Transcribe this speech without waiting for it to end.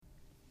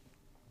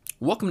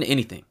Welcome to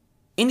Anything.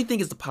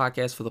 Anything is the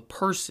podcast for the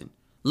person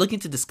looking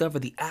to discover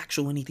the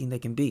actual anything they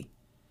can be.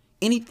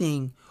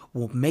 Anything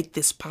will make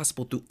this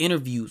possible through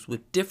interviews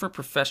with different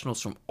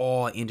professionals from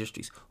all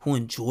industries who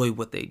enjoy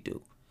what they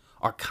do,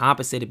 are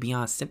compensated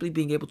beyond simply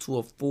being able to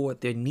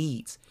afford their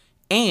needs,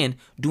 and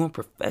doing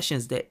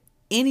professions that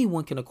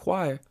anyone can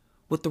acquire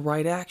with the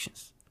right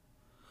actions.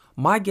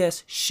 My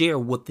guests share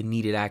what the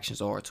needed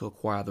actions are to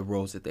acquire the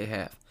roles that they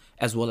have,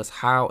 as well as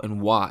how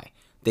and why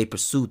they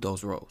pursued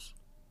those roles.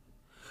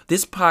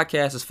 This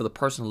podcast is for the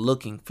person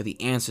looking for the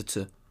answer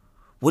to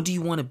what do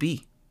you want to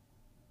be?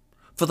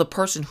 For the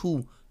person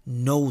who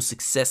knows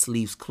success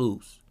leaves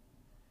clues.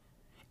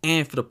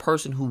 And for the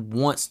person who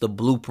wants the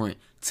blueprint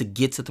to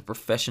get to the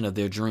profession of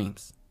their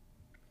dreams.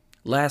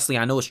 Lastly,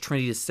 I know it's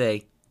trendy to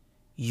say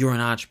you're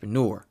an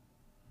entrepreneur,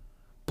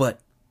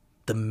 but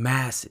the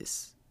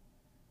masses,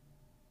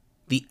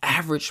 the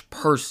average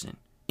person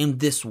in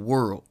this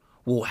world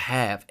will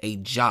have a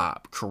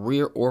job,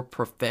 career, or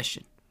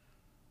profession.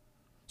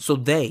 So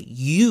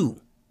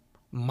you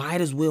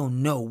might as well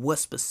know what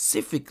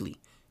specifically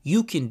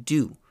you can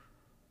do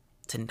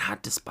to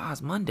not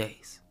despise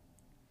Mondays.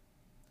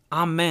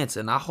 I'm Manta,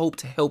 and I hope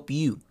to help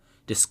you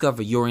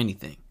discover your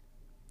anything.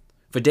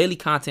 For daily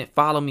content,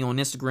 follow me on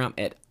Instagram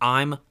at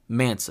I'm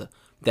Mansa.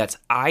 That's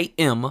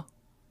IM.Mansa,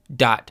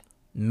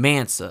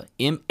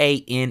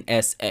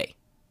 MANSA.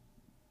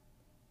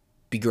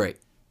 Be great.